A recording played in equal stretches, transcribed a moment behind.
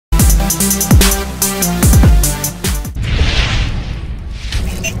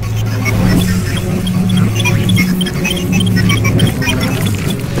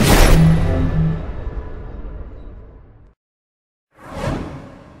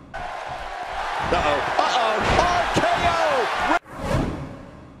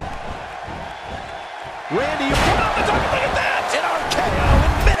Randy, you put on the top. Look at that! An RKO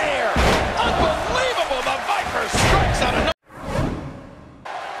in midair. Unbelievable! The Viper strikes out another.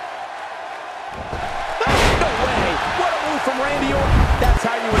 No way! What a move from Randy Orton. That's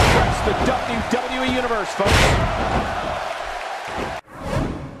how you address the WWE Universe, folks.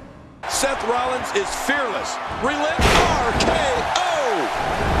 Seth Rollins is fearless. Relentless RKO.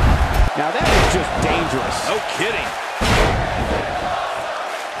 Now that is just dangerous. No kidding.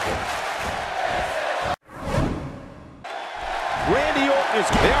 Randy Orton is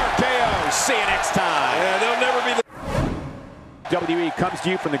the RKO. See you next time. Yeah, they'll never be the... WWE comes to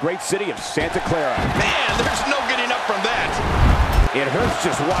you from the great city of Santa Clara. Man, there's no getting up from that. It hurts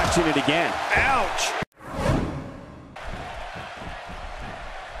just watching it again. Ouch.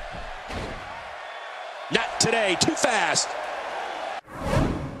 Not today. Too fast.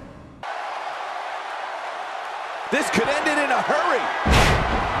 This could end it in a hurry.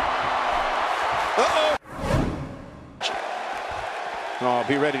 Uh-oh. Oh,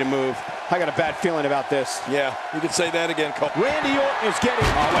 be ready to move. I got a bad feeling about this. Yeah, you could say that again, Cole. Randy Orton is getting...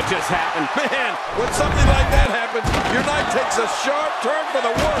 Oh, what just happened? Man, when something like that happens, your night takes a sharp turn for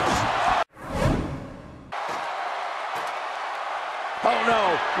the worse. Oh,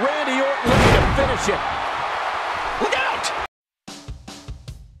 no. Randy Orton looking to finish it. Look out!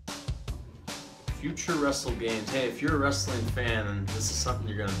 Future Wrestle Games. Hey, if you're a wrestling fan and this is something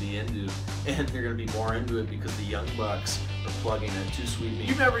you're going to be into, and you're going to be more into it because the Young Bucks are plugging it, Too Sweet Me.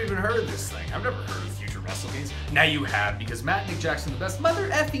 You've never even heard of this thing. I've never heard of Future Wrestle Games. Now you have, because Matt and Nick Jackson, the best mother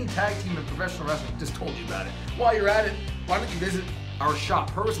effing tag team in professional wrestling, just told you about it. While you're at it, why don't you visit our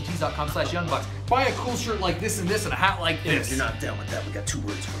shop, ProWrestlingTees.com/YoungBucks. Buy a cool shirt like this and a hat like this. If you're not down with that, we got 2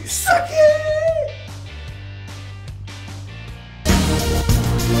 words for you. Suck it!